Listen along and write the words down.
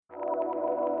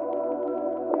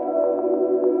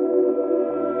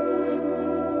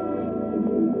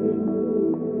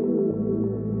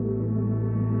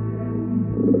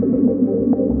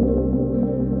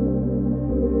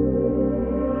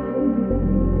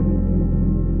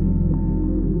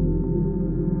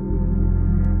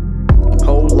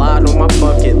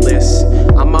this.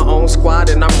 I'm my own squad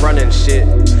and I'm running shit.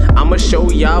 I'ma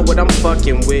show y'all what I'm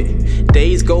fucking with.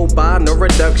 Days go by, no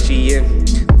reduction.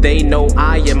 They know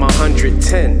I am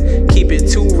 110. Keep it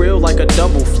too real like a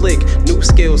double flick. New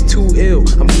skills too ill,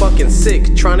 I'm fucking sick.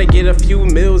 Tryna get a few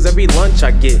meals every lunch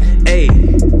I get. Ayy,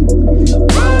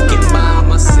 walking by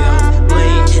myself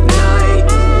late night.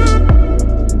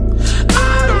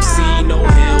 I don't see no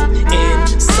hill in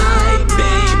sight,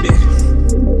 baby.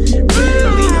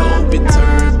 Really hope it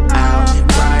turns out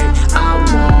right. I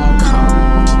walk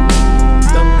home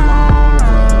the long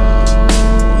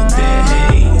road.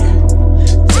 Hey,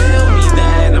 tell me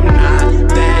that I'm not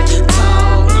that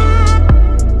tall.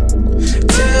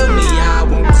 Tell me I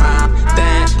won't climb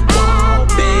that wall,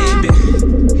 baby.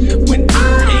 When I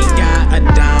ain't got a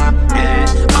dime at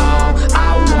all, I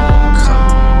walk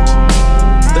home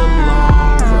the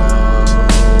long road.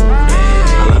 Hey.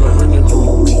 I love it when you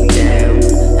hold me down.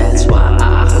 That's why I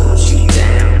hold you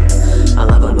down. I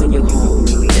love it when you hold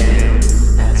me down.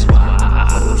 That's why I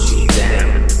hold you down.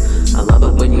 I love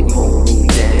it when you hold me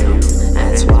down.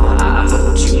 That's why I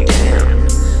hold you down.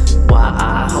 Why I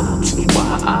hold you, why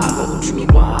I hold you,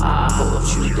 why I hold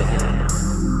you down.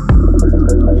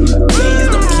 Please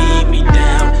don't keep me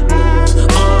down, move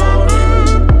on.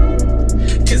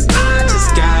 Cause I just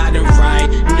gotta write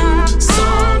new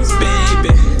songs,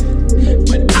 baby.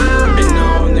 But I've been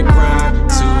on the grind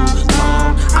too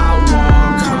long. I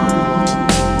walk home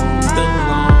the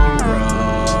long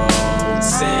road.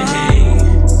 Say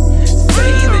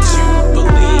that you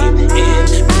believe in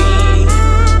me.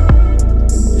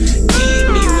 Keep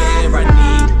me where I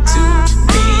need to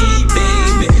be,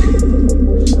 baby.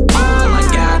 All I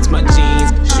got's my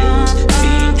jeans, shoes,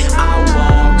 feet. I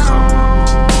walk home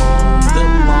the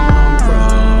long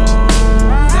road.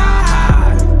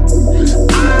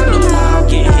 I know I'll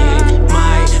get hit,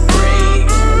 might break,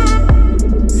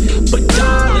 but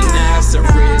darling, that's a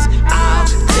risk I'll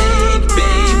take,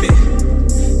 baby.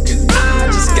 Cause I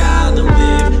just gotta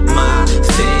live my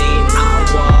fate. I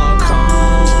walk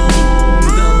home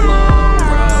the long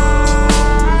road.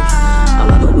 I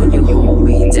love it when you hold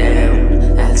me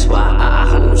down. That's why I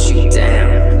hold you down.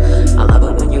 I love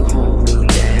it when you hold me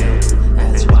down.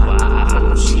 That's why I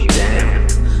hold you down.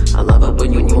 I love it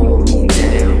when you hold me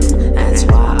down. That's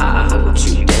why I hold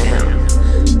you down.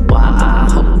 Why I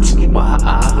hold you, why I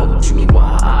hold you,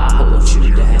 why I hold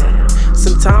you down.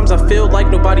 Sometimes I feel like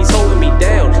nobody's holding me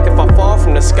down. If I fall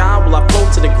from the sky, will I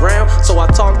float to the ground? So I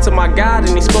talked to my God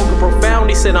and he spoke profound.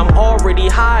 He said I'm already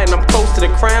high and I'm close to the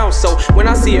crown. So when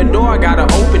I see a door, I gotta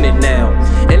open it now.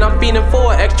 And I'm feeding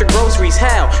for extra groceries.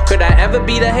 How could I ever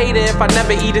be the hater if I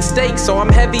never eat a steak? So I'm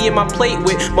heavy in my plate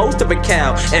with most of a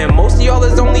cow. And most of y'all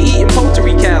is only eating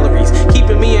poultry calories,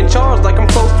 keeping me in charge like I'm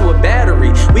close to a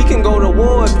battery. We can go to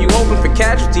war if you open for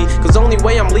casualty. Cause only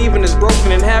way I'm leaving is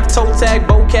broken in half. Toe tag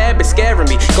vocab is scaring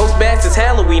me. Ghost Bastards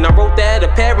Halloween, I wrote that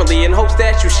apparently in hopes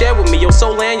that you share with me your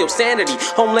soul and your sanity.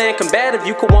 Homeland combative,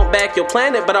 you could want back your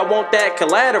planet, but I want that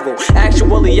collateral.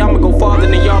 Actually, I'ma go farther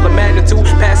than y'all in magnitude,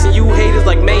 passing you haters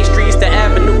like main streets to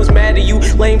avenues. Mad at you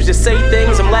lames just say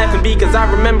things, I'm laughing because I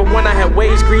remember when I had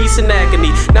waves, grease, and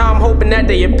agony. Now I'm hoping that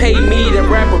they pay me to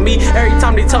rap with me. Every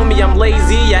time they tell me I'm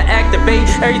lazy, I activate.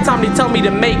 Every time they tell me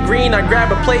to make green, I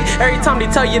grab a plate. Every time they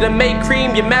tell you to make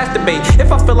cream, you masturbate.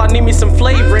 If I feel I need me some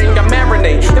flavoring, I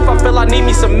marinate. If I feel I need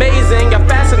me some amazing, I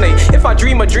fascinate. If I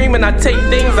dream a dream and I take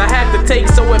things I have to take,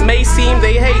 so it may seem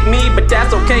they hate me, but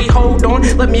that's okay. Hold on,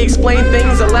 let me explain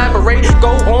things, elaborate.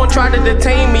 Go on, try to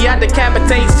detain me, I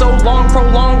decapitate. So long,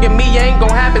 prolonging me ain't gon'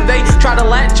 happen. They try to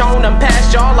latch on, I'm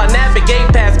past y'all. I navigate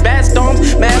past bad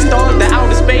storms, mad stars, the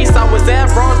outer space. I was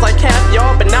at Ross like half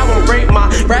y'all, but now I'm great. My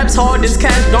rap's hard, this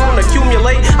cash gon'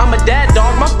 accumulate. I'm a dad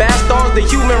dog, my bastards, the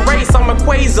human race. I'm a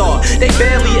quasar, they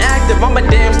barely active. I'm a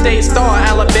damn state star,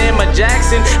 Alabama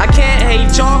Jackson. I can't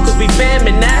hate y'all cause we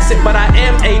famine acid, but I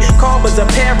am a Carver's a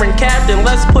parent captain.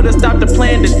 Let's put a stop to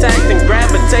plan attacks and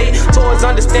gravitate towards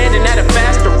understanding at a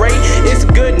faster rate. It's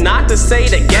good not to say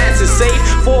that gas is safe.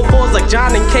 4-4s like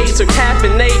John and Kate, so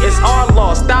caffeinate is our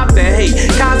law. Stop the hate,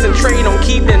 concentrate on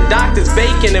keeping doctors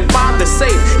vacant and father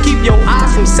safe. Keep your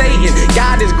eyes from Satan.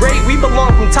 God is great, we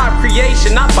belong from top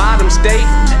creation, not bottom state.